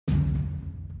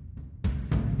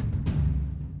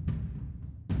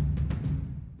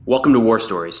Welcome to War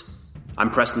Stories.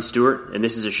 I'm Preston Stewart, and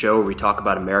this is a show where we talk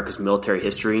about America's military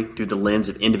history through the lens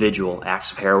of individual acts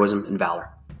of heroism and valor.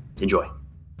 Enjoy.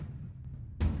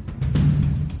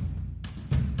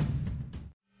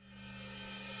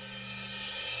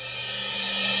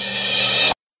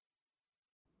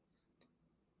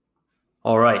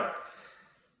 All right.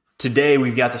 Today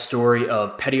we've got the story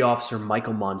of Petty Officer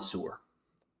Michael Monsoor.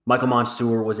 Michael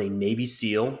Monsoor was a Navy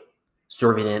SEAL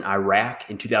serving in Iraq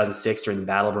in 2006 during the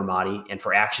Battle of Ramadi, and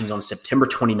for actions on September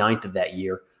 29th of that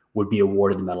year would be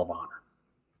awarded the Medal of Honor.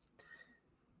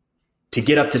 To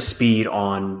get up to speed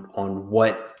on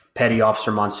what Petty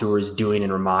Officer Monsoor is doing in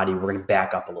Ramadi, we're going to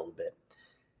back up a little bit.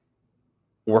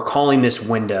 We're calling this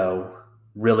window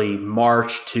really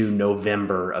March to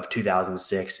November of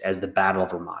 2006 as the Battle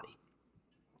of Ramadi.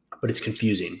 But it's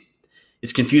confusing.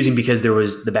 It's confusing because there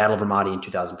was the Battle of Ramadi in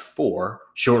 2004,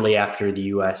 shortly after the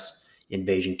U.S.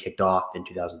 invasion kicked off in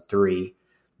 2003.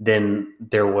 Then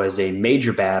there was a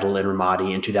major battle in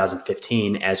Ramadi in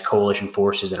 2015 as coalition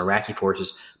forces and Iraqi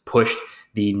forces pushed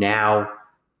the now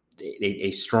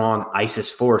a strong ISIS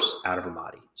force out of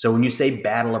Ramadi. So when you say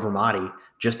Battle of Ramadi,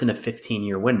 just in a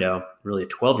 15-year window, really a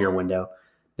 12-year window,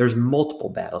 there's multiple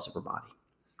battles of Ramadi.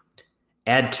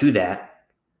 Add to that,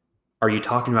 are you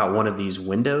talking about one of these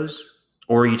windows,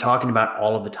 or are you talking about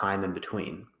all of the time in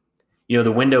between? You know,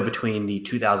 the window between the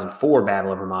 2004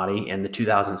 Battle of Ramadi and the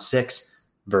 2006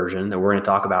 version that we're going to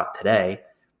talk about today,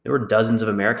 there were dozens of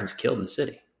Americans killed in the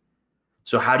city.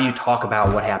 So how do you talk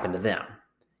about what happened to them?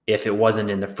 If it wasn't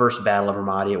in the first Battle of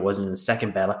Ramadi, it wasn't in the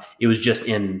second battle, it was just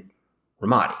in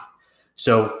Ramadi.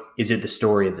 So is it the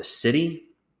story of the city?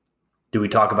 Do we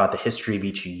talk about the history of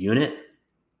each unit,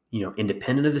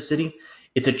 independent of the city?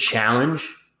 It's a challenge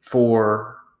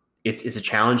it's a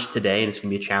challenge today, and it's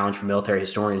going to be a challenge for military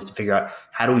historians to figure out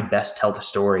how do we best tell the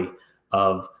story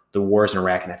of the wars in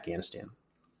Iraq and Afghanistan.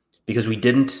 Because we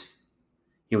don't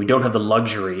have the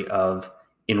luxury of,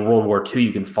 in World War II,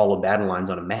 you can follow battle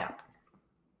lines on a map.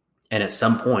 And at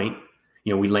some point,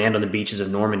 we land on the beaches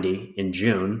of Normandy in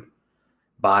June.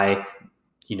 By,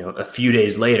 a few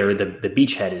days later, the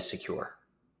beachhead is secure.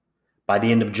 By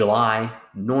the end of July,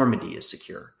 Normandy is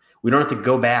secure. We don't have to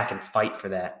go back and fight for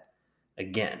that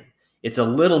again. It's a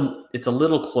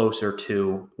little closer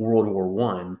to World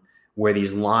War I, where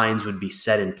these lines would be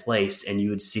set in place and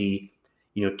you would see,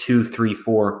 2, 3,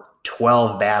 4,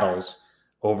 12 battles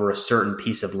over a certain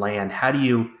piece of land. How do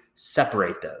you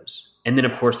separate those? And then,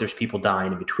 of course, there's people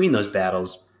dying in between those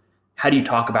battles. How do you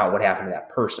talk about what happened to that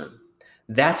person?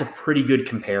 That's a pretty good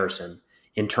comparison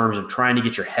in terms of trying to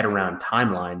get your head around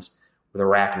timelines with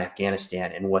Iraq and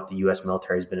Afghanistan and what the U.S.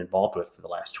 military has been involved with for the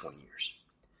last 20 years.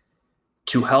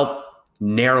 To help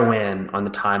narrow in on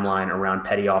the timeline around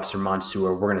Petty Officer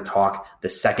Monsoor, we're going to talk the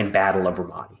second Battle of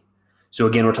Ramadi. So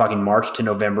again, we're talking March to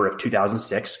November of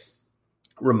 2006.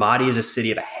 Ramadi is a city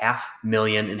of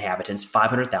 500,000 inhabitants,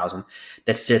 500,000,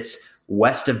 that sits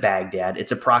west of Baghdad.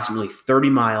 It's approximately 30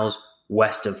 miles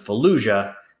west of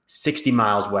Fallujah, 60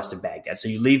 miles west of Baghdad. So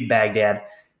you leave Baghdad,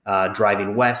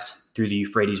 driving west through the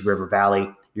Euphrates River Valley.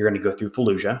 You're going to go through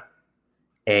Fallujah,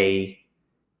 a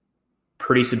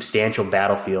pretty substantial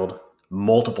battlefield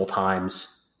multiple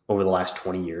times over the last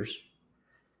 20 years.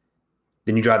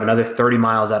 Then you drive another 30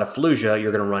 miles out of Fallujah,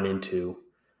 you're going to run into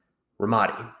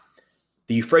Ramadi.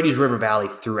 The Euphrates River Valley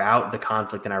throughout the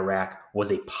conflict in Iraq was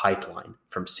a pipeline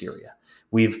from Syria.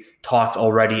 We've talked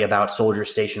already about soldiers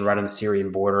stationed right on the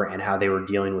Syrian border and how they were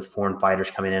dealing with foreign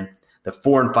fighters coming in. The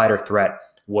foreign fighter threat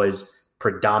was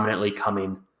predominantly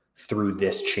coming through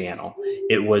this channel.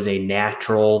 It was a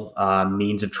natural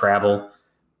means of travel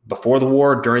before the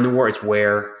war, during the war. It's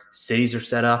where cities are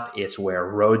set up. It's where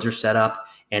roads are set up.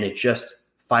 And it just,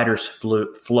 fighters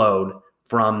flowed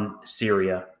from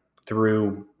Syria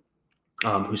through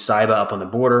Husaybah up on the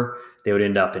border. They would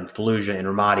end up in Fallujah and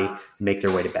Ramadi, make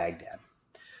their way to Baghdad.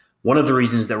 One of the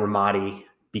reasons that Ramadi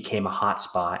became a hot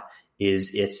spot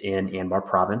is it's in Anbar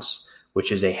province,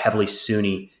 which is a heavily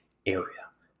Sunni area.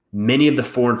 Many of the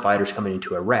foreign fighters coming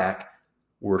into Iraq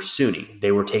were Sunni.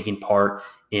 They were taking part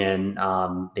in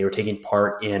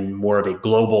more of a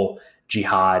global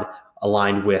jihad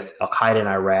aligned with Al-Qaeda in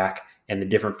Iraq and the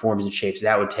different forms and shapes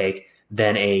that would take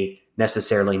than a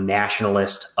necessarily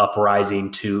nationalist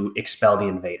uprising to expel the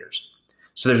invaders.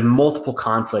 So there's multiple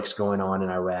conflicts going on in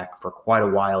Iraq for quite a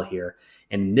while here.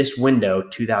 And in this window,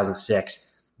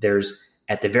 2006, there's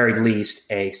at the very least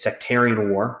a sectarian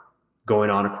war going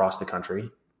on across the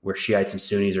country, where Shiites and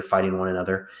Sunnis are fighting one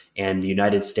another, and the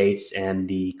United States and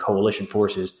the coalition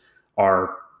forces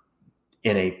are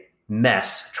in a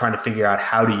mess trying to figure out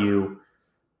how do you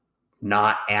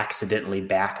not accidentally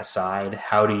back aside?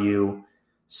 How do you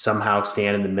somehow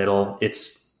stand in the middle. It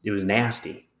was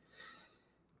nasty.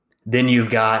 Then you've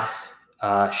got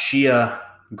Shia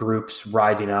groups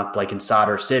rising up, like in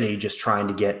Sadr City, just trying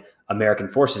to get American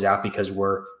forces out because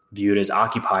we're viewed as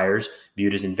occupiers,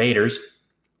 viewed as invaders.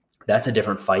 That's a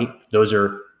different fight. Those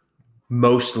are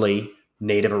mostly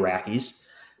native Iraqis.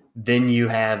 Then you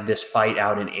have this fight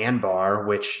out in Anbar,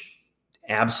 which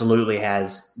absolutely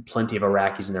has plenty of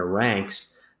Iraqis in their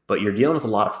ranks, but you're dealing with a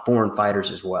lot of foreign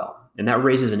fighters as well. And that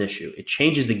raises an issue. It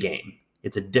changes the game.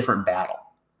 It's a different battle.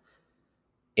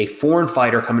 A foreign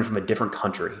fighter coming from a different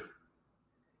country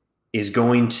is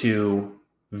going to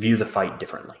view the fight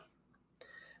differently.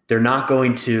 They're not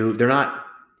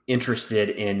interested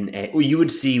in you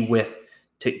would see with,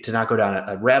 to not go down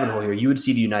a rabbit hole here, you would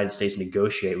see the United States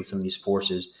negotiate with some of these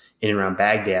forces in and around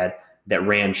Baghdad that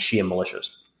ran Shia militias.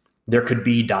 There could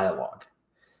be dialogue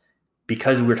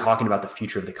because we're talking about the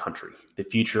future of the country, the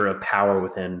future of power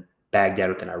within Baghdad,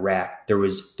 within Iraq. There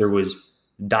was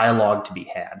dialogue to be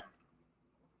had.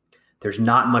 There's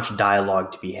not much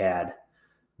dialogue to be had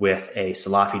with a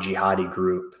Salafi jihadi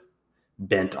group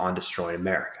bent on destroying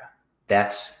America.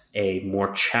 That's a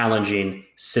more challenging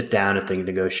sit down at the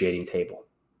negotiating table.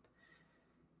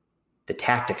 The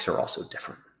tactics are also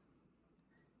different.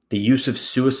 The use of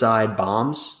suicide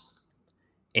bombs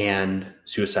and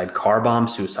suicide car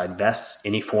bombs, suicide vests,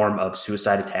 any form of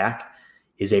suicide attack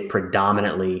is a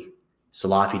predominantly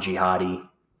Salafi jihadi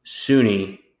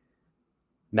Sunni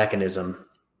mechanism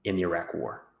in the Iraq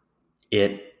War.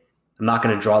 I'm not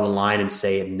going to draw the line and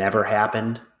say it never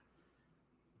happened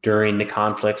during the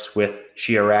conflicts with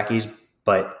Shia Iraqis,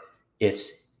 but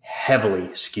it's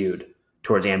heavily skewed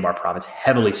towards Anbar province,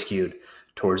 heavily skewed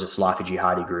towards the Salafi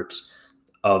jihadi groups,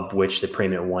 of which the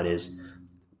preeminent one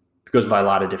goes by a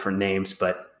lot of different names,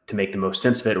 but to make the most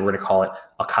sense of it, we're going to call it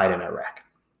Al-Qaeda in Iraq.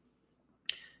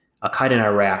 Al-Qaeda in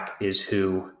Iraq is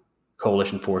who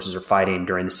coalition forces are fighting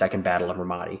during the Second Battle of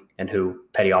Ramadi and who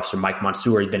Petty Officer Mike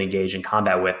Mansour has been engaged in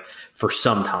combat with for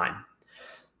some time.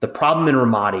 The problem in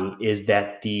Ramadi is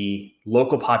that the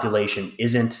local population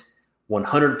isn't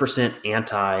 100%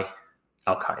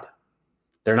 anti-Al-Qaeda.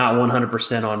 They're not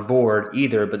 100% on board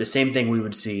either, but the same thing we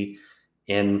would see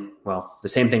the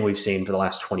same thing we've seen for the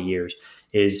last 20 years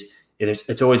is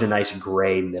it's always a nice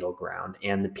gray middle ground.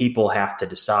 And the people have to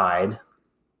decide,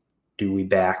 do we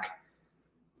back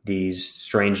these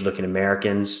strange looking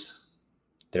Americans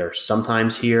that are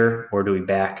sometimes here, or do we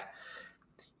back,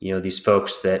 these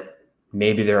folks that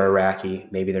maybe they're Iraqi,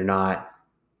 maybe they're not,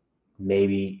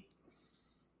 maybe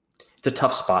it's a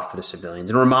tough spot for the civilians.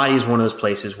 And Ramadi is one of those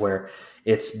places where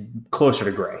it's closer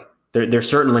to gray. They're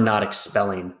certainly not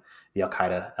expelling the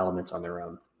Al-Qaeda elements on their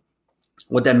own.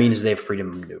 What that means is they have freedom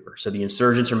of maneuver. So the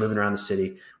insurgents are moving around the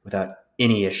city without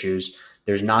any issues.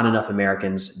 There's not enough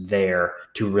Americans there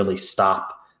to really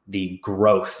stop the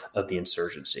growth of the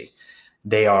insurgency.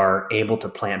 They are able to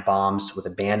plant bombs with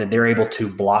abandon. They're able to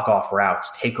block off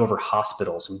routes, take over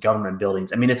hospitals and government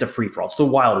buildings. I mean, it's a free-for-all. It's the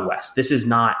Wild West. This is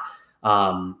not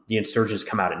the insurgents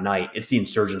come out at night. It's the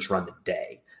insurgents run the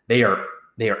day. They own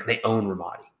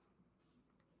Ramadi.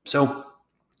 So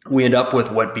we end up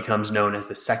with what becomes known as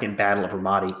the Second Battle of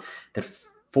Ramadi that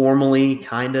formally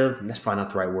that's probably not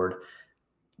the right word.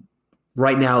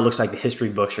 Right now, it looks like the history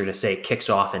books are going to say it kicks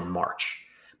off in March.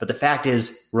 But the fact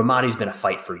is, Ramadi's been a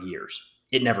fight for years.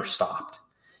 It never stopped.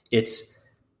 It's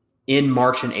in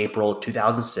March and April of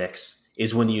 2006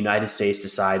 is when the United States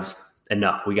decides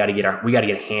enough. We got to get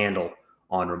a handle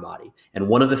on Ramadi. And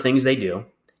one of the things they do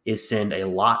is send a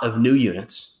lot of new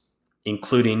units,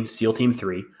 including SEAL Team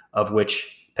 3, of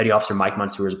which Petty Officer Mike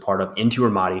Mansour is a part of, into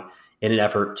Ramadi in an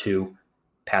effort to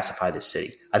pacify the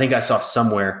city. I think I saw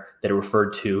somewhere that it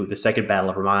referred to the Second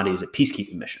Battle of Ramadi as a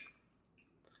peacekeeping mission.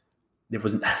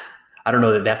 I don't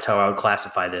know that that's how I would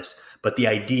classify this, but the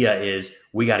idea is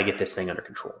we got to get this thing under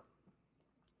control.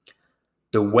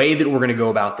 The way that we're going to go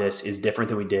about this is different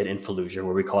than we did in Fallujah,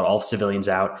 where we called all civilians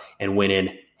out and went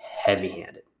in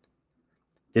heavy-handed.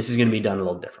 This is going to be done a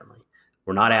little differently.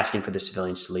 We're not asking for the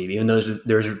civilians to leave. Even though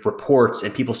there's reports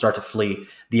and people start to flee,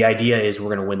 the idea is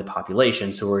we're going to win the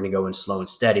population, so we're going to go in slow and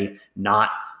steady, not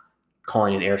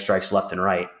calling in airstrikes left and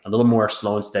right. A little more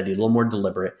slow and steady, a little more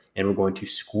deliberate, and we're going to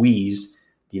squeeze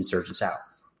the insurgents out.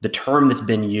 The term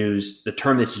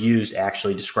that's used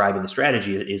actually describing the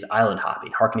strategy is island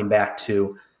hopping, harkening back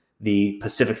to the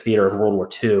Pacific theater of World War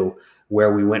II,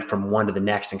 where we went from one to the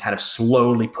next and kind of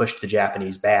slowly pushed the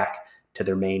Japanese back to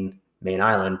their main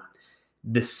island.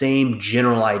 The same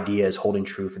general idea is holding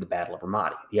true for the Battle of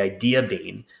Ramadi. The idea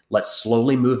being, let's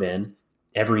slowly move in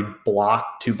every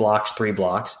block, 2 blocks, 3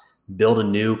 blocks, build a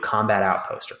new combat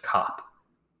outpost or COP.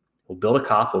 We'll build a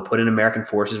COP, we'll put in American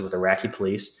forces with Iraqi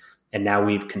police, and now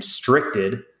we've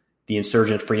constricted the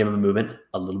insurgent freedom movement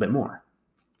a little bit more,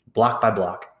 block by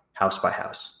block, house by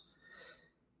house.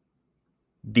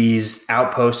 These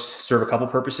outposts serve a couple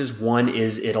purposes. One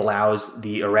is it allows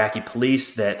the Iraqi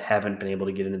police that haven't been able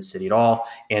to get into the city at all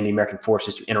and the American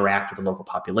forces to interact with the local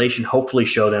population, hopefully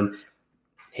show them,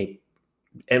 hey,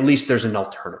 at least there's an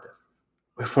alternative.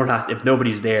 If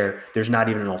nobody's there, there's not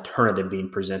even an alternative being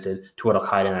presented to what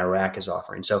Al-Qaeda in Iraq is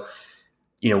offering. So,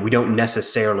 we don't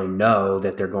necessarily know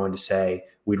that they're going to say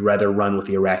we'd rather run with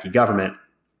the Iraqi government,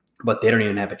 but they don't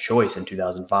even have a choice in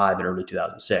 2005 and early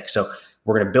 2006. So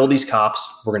we're going to build these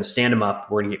COPs. We're going to stand them up.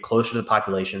 We're going to get closer to the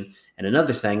population. And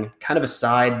another thing, kind of a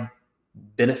side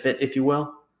benefit, if you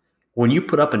will, when you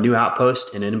put up a new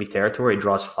outpost in enemy territory, it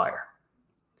draws fire.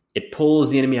 It pulls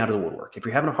the enemy out of the woodwork. If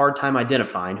you're having a hard time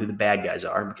identifying who the bad guys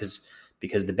are, because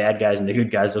the bad guys and the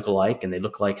good guys look alike and they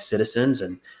look like citizens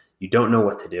and you don't know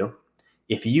what to do,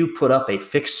 if you put up a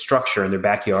fixed structure in their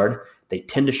backyard, they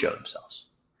tend to show themselves.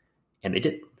 And they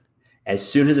did. As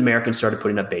soon as Americans started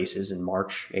putting up bases in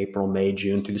March, April, May,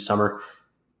 June, through the summer,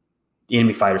 the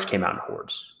enemy fighters came out in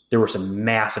hordes. There were some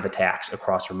massive attacks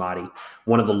across Ramadi.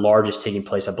 One of the largest taking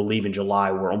place, I believe, in July,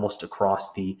 where almost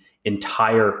across the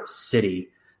entire city,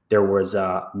 there was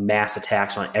mass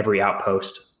attacks on every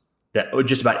outpost,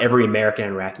 just about every American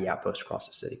and Iraqi outpost across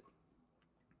the city.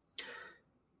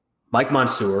 Mike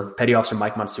Mansour, Petty Officer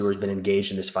Mike Mansour, has been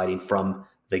engaged in this fighting from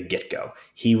the get-go.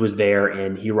 He was there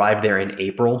and he arrived there in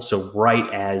April. So right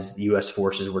as the U.S.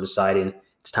 forces were deciding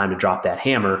it's time to drop that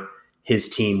hammer, his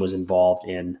team was involved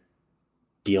in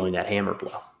dealing that hammer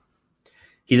blow.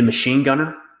 He's a machine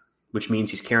gunner, which means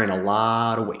he's carrying a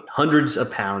lot of weight, hundreds of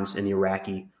pounds in the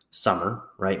Iraqi summer,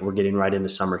 right? We're getting right into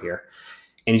summer here.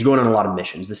 And he's going on a lot of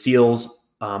missions. The SEALs,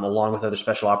 along with other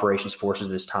special operations forces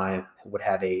at this time, would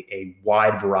have a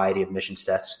wide variety of mission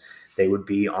sets. They would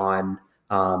be on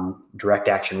direct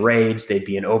action raids. They'd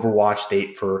be in Overwatch.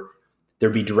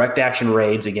 There'd be direct action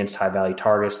raids against high value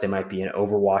targets. They might be in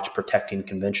Overwatch protecting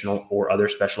conventional or other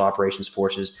special operations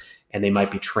forces, and they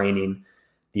might be training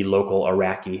the local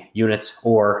Iraqi units,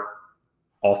 or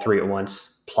all three at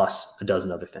once, plus a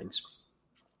dozen other things.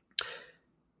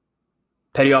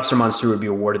 Petty Officer Mansour would be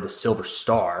awarded the Silver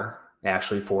Star,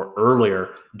 actually, for earlier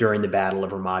during the Battle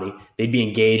of Ramadi. They'd be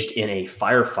engaged in a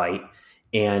firefight,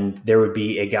 and there would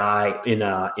be a guy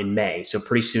in May. So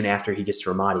pretty soon after he gets to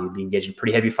Ramadi, he'd be engaged in a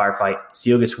pretty heavy firefight.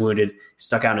 SEAL gets wounded,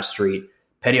 stuck out in a street.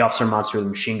 Petty Officer Mansour, the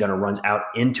machine gunner, runs out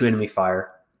into enemy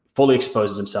fire, fully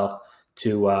exposes himself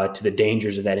to the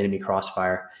dangers of that enemy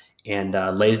crossfire, and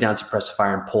lays down suppressive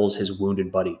fire and pulls his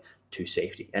wounded buddy to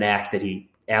safety. An act that he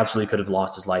absolutely could have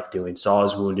lost his life doing. Saw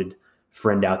his wounded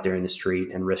friend out there in the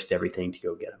street and risked everything to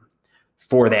go get him.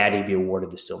 For that, he'd be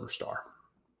awarded the Silver Star.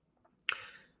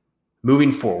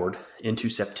 Moving forward into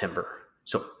September.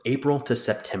 So April to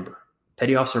September,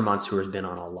 Petty Officer Mansour has been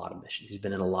on a lot of missions. He's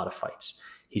been in a lot of fights.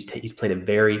 He's played a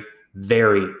very,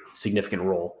 very significant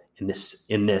role in the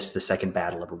second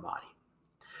Battle of Ramadi.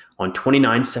 On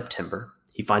 29 September,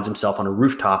 he finds himself on a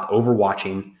rooftop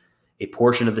overwatching a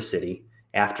portion of the city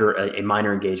after a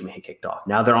minor engagement had kicked off.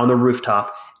 Now they're on the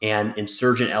rooftop and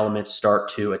insurgent elements start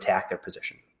to attack their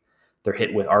position. They're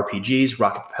hit with RPGs,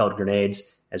 rocket-propelled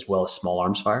grenades, as well as small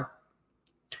arms fire.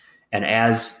 And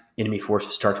as enemy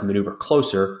forces start to maneuver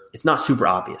closer, it's not super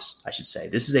obvious, I should say.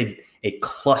 This is a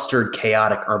clustered,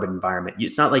 chaotic urban environment.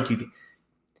 It's not like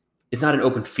it's not an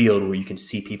open field where you can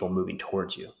see people moving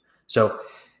towards you. So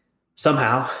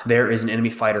somehow there is an enemy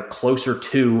fighter closer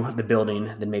to the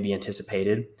building than maybe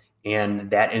anticipated, and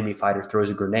that enemy fighter throws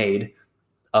a grenade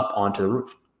up onto the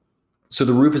roof. So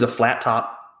the roof is a flat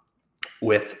top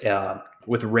with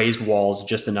raised walls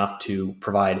just enough to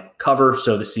provide cover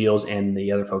so the SEALs and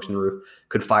the other folks on the roof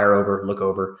could fire over, look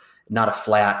over. Not a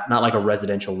flat, not like a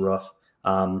residential roof.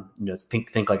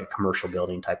 Think like a commercial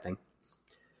building type thing.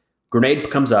 Grenade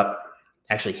comes up,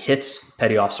 actually hits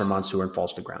Petty Officer Mansour and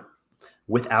falls to the ground.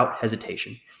 Without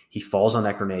hesitation, he falls on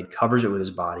that grenade, covers it with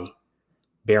his body,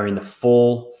 bearing the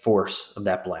full force of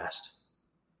that blast,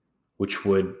 which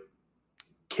would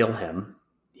kill him.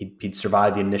 He'd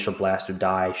survive the initial blast or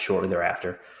die shortly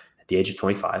thereafter at the age of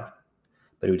 25,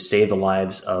 but it would save the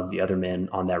lives of the other men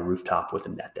on that rooftop with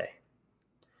him that day.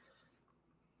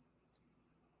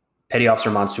 Petty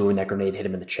Officer Mansour, when that grenade hit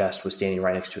him in the chest, was standing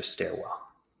right next to a stairwell.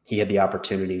 He had the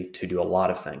opportunity to do a lot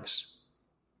of things,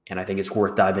 and I think it's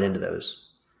worth diving into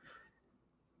those.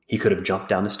 He could have jumped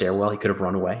down the stairwell. He could have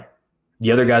run away.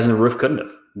 The other guys on the roof couldn't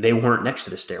have. They weren't next to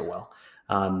the stairwell.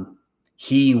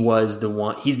 He's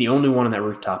the only one on that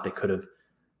rooftop that could have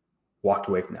walked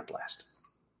away from that blast.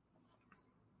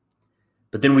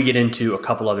 But then we get into a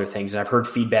couple other things. And I've heard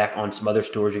feedback on some other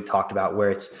stories we've talked about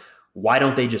where it's, why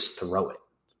don't they just throw it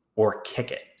or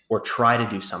kick it or try to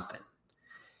do something?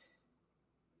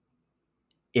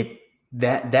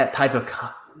 That type of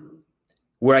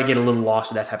where I get a little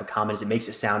lost with that type of comment is it makes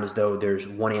it sound as though there's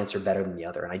one answer better than the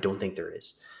other. And I don't think there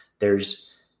is.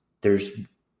 There's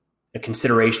a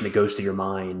consideration that goes through your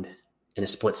mind in a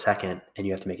split second, and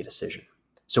you have to make a decision.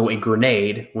 So a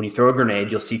grenade, when you throw a grenade,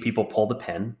 you'll see people pull the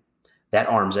pin that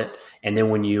arms it. And then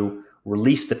when you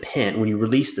release the pin, when you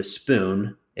release the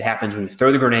spoon, it happens when you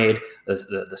throw the grenade,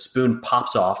 the spoon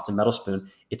pops off. It's a metal spoon.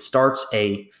 It starts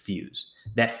a fuse.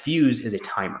 That fuse is a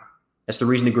timer. That's the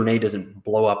reason the grenade doesn't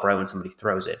blow up right when somebody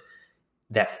throws it.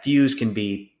 That fuse can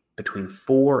be between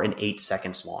 4 and 8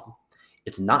 seconds long.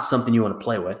 It's not something you want to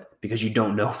play with because you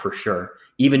don't know for sure.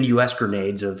 Even U.S.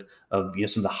 grenades of some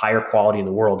of the higher quality in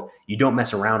the world, you don't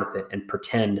mess around with it and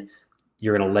pretend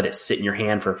you're going to let it sit in your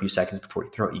hand for a few seconds before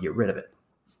you throw it. You get rid of it.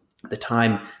 The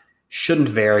time shouldn't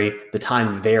vary. The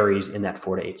time varies in that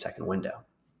 4 to 8 second window.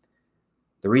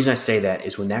 The reason I say that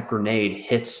is when that grenade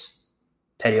hits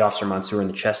Petty Officer Mansour in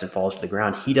the chest and falls to the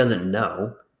ground, he doesn't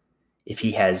know if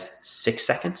he has 6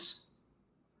 seconds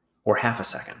or half a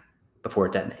second before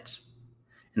it detonates.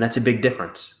 And that's a big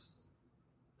difference.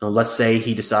 Now, let's say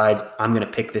he decides, I'm going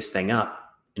to pick this thing up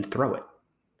and throw it.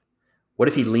 What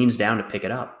if he leans down to pick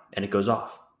it up and it goes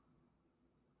off?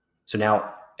 So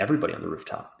now everybody on the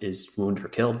rooftop is wounded or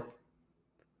killed.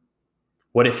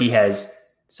 What if he has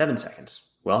 7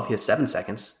 seconds? Well, if he has 7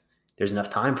 seconds, there's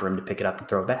enough time for him to pick it up and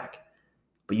throw it back.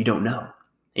 But you don't know.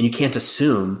 And you can't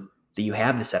assume that you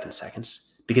have the 7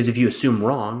 seconds, because if you assume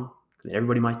wrong, then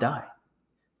everybody might die.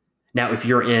 Now, if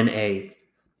you're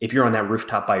on that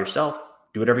rooftop by yourself,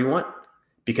 do whatever you want,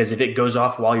 because if it goes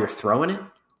off while you're throwing it,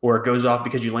 or it goes off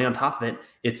because you lay on top of it,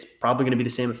 it's probably going to be the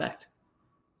same effect.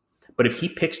 But if he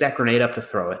picks that grenade up to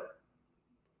throw it,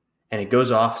 and it goes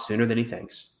off sooner than he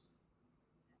thinks,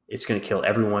 it's going to kill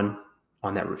everyone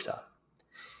on that rooftop.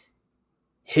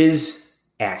 His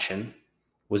action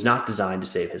was not designed to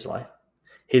save his life.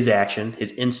 His action,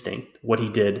 his instinct, what he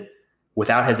did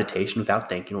without hesitation, without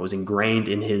thinking, what was ingrained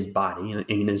in his body,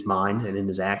 in his mind, and in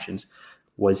his actions,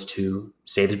 was to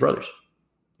save his brothers.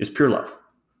 It was pure love.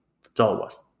 That's all it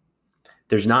was.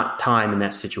 There's not time in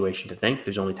that situation to think.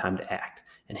 There's only time to act.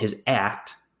 And his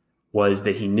act was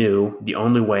that he knew the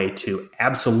only way to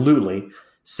absolutely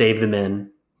save the men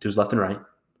to his left and right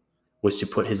was to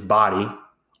put his body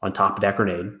on top of that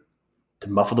grenade to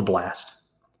muffle the blast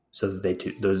so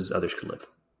that those others could live.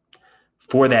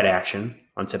 For that action,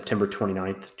 on September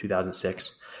 29th,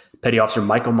 2006, Petty Officer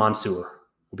Michael Mansour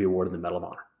will be awarded the Medal of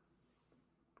Honor.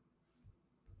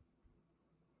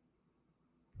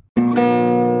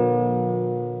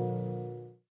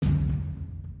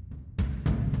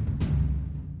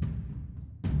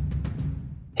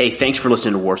 Hey, thanks for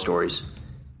listening to War Stories.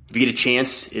 If you get a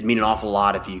chance, it'd mean an awful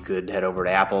lot if you could head over to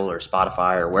Apple or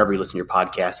Spotify or wherever you listen to your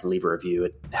podcast and leave a review.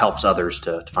 It helps others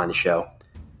to find the show.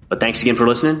 But thanks again for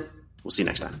listening. We'll see you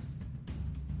next time.